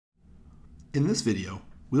In this video,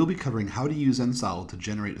 we'll be covering how to use NSolid to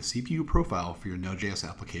generate a CPU profile for your Node.js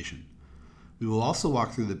application. We will also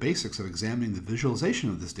walk through the basics of examining the visualization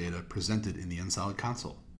of this data presented in the NSolid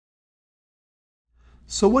console.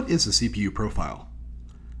 So what is a CPU profile?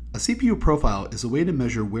 A CPU profile is a way to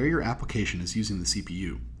measure where your application is using the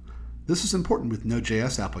CPU. This is important with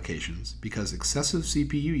Node.js applications because excessive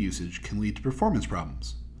CPU usage can lead to performance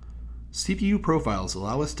problems. CPU profiles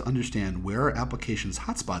allow us to understand where our application's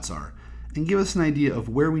hotspots are and give us an idea of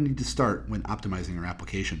where we need to start when optimizing our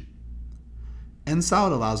application.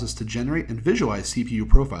 NSolid allows us to generate and visualize CPU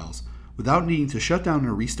profiles without needing to shut down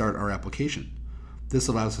or restart our application. This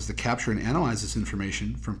allows us to capture and analyze this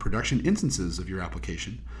information from production instances of your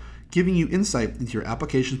application, giving you insight into your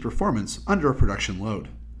application's performance under a production load.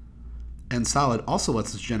 NSolid also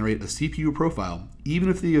lets us generate a CPU profile even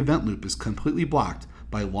if the event loop is completely blocked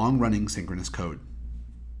by long-running synchronous code.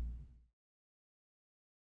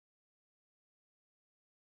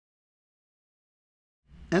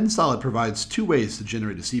 NSolid provides two ways to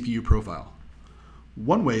generate a CPU profile.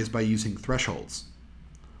 One way is by using thresholds.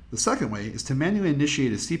 The second way is to manually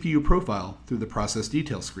initiate a CPU profile through the process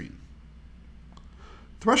details screen.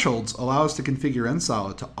 Thresholds allow us to configure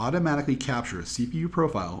NSolid to automatically capture a CPU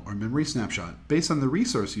profile or memory snapshot based on the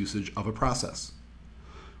resource usage of a process.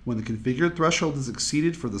 When the configured threshold is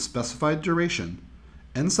exceeded for the specified duration,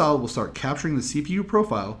 NSolid will start capturing the CPU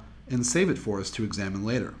profile and save it for us to examine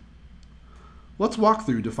later. Let's walk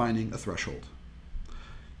through defining a threshold.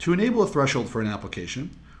 To enable a threshold for an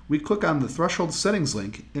application, we click on the Threshold Settings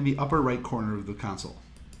link in the upper right corner of the console.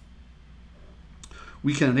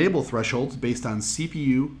 We can enable thresholds based on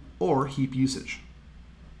CPU or heap usage.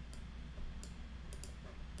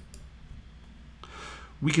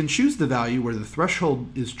 We can choose the value where the threshold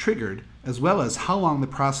is triggered, as well as how long the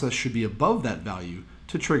process should be above that value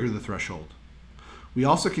to trigger the threshold. We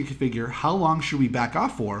also can configure how long should we back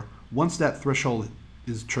off for once that threshold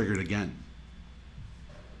is triggered again.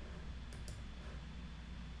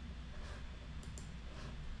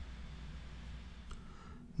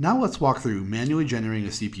 Now let's walk through manually generating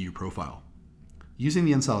a CPU profile. Using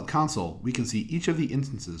the NSolid console, we can see each of the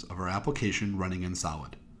instances of our application running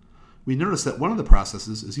NSolid. We notice that one of the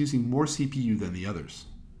processes is using more CPU than the others.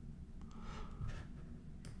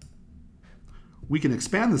 We can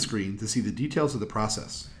expand the screen to see the details of the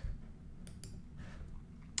process.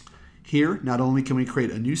 Here, not only can we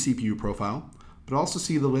create a new CPU profile, but also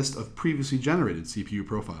see the list of previously generated CPU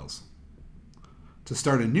profiles. To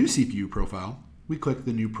start a new CPU profile, we click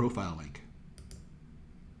the New Profile link.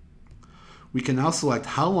 We can now select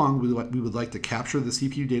how long we would like to capture the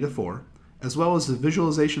CPU data for, as well as the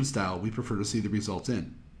visualization style we prefer to see the results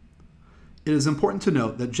in. It is important to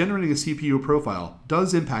note that generating a CPU profile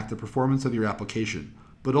does impact the performance of your application,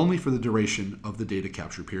 but only for the duration of the data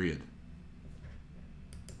capture period.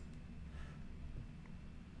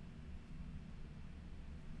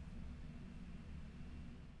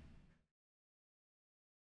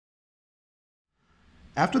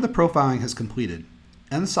 After the profiling has completed,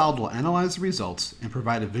 NSolid will analyze the results and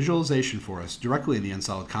provide a visualization for us directly in the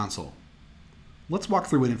NSolid console. Let's walk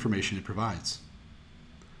through what information it provides.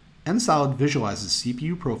 NSolid visualizes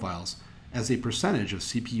CPU profiles as a percentage of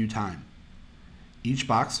CPU time. Each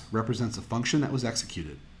box represents a function that was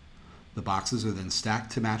executed. The boxes are then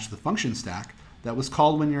stacked to match the function stack that was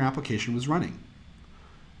called when your application was running.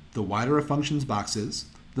 The wider a function's box is,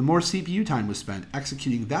 the more CPU time was spent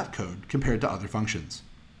executing that code compared to other functions.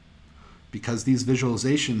 Because these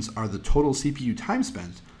visualizations are the total CPU time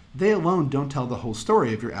spent, they alone don't tell the whole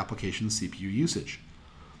story of your application's CPU usage.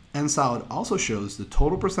 NSolid also shows the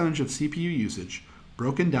total percentage of CPU usage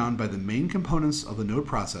broken down by the main components of the node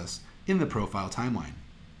process in the profile timeline.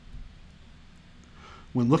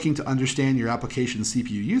 When looking to understand your application's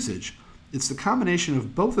CPU usage, it's the combination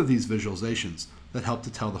of both of these visualizations that help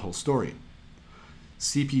to tell the whole story.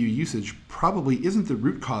 CPU usage probably isn't the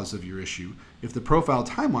root cause of your issue if the profile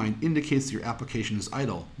timeline indicates your application is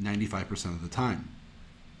idle 95% of the time.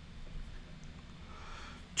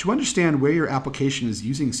 To understand where your application is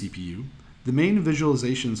using CPU, the main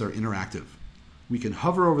visualizations are interactive. We can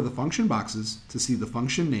hover over the function boxes to see the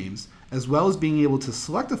function names, as well as being able to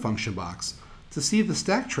select a function box to see the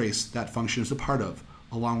stack trace that function is a part of,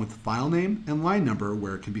 along with the file name and line number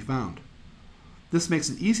where it can be found. This makes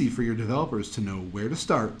it easy for your developers to know where to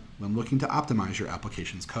start when looking to optimize your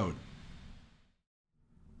application's code.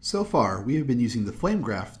 So far, we have been using the flame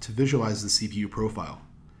graph to visualize the CPU profile.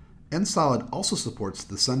 NSolid also supports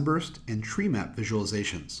the sunburst and tree map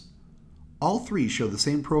visualizations. All three show the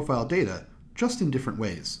same profile data, just in different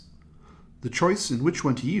ways. The choice in which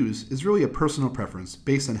one to use is really a personal preference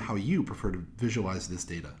based on how you prefer to visualize this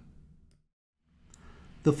data.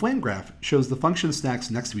 The flame graph shows the function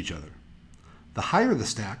stacks next to each other. The higher the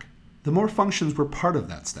stack, the more functions were part of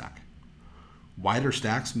that stack. Wider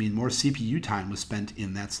stacks mean more CPU time was spent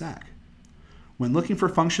in that stack. When looking for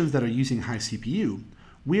functions that are using high CPU,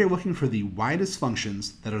 we are looking for the widest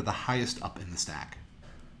functions that are the highest up in the stack.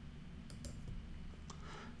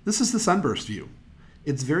 This is the sunburst view.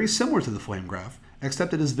 It's very similar to the flame graph,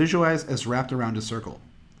 except it is visualized as wrapped around a circle.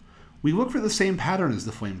 We look for the same pattern as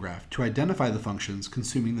the flame graph to identify the functions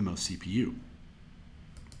consuming the most CPU.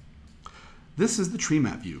 This is the tree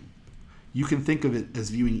map view. You can think of it as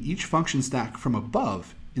viewing each function stack from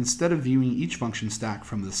above instead of viewing each function stack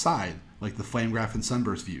from the side, like the flame graph and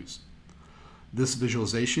sunburst views. This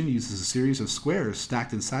visualization uses a series of squares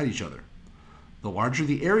stacked inside each other. The larger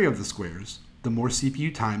the area of the squares, the more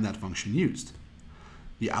CPU time that function used.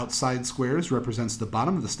 The outside squares represents the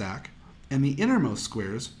bottom of the stack, and the innermost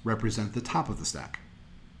squares represent the top of the stack.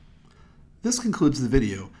 This concludes the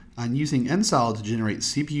video on using NSolid to generate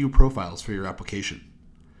CPU profiles for your application.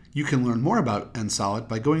 You can learn more about NSolid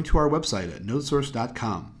by going to our website at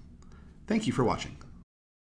NodeSource.com. Thank you for watching.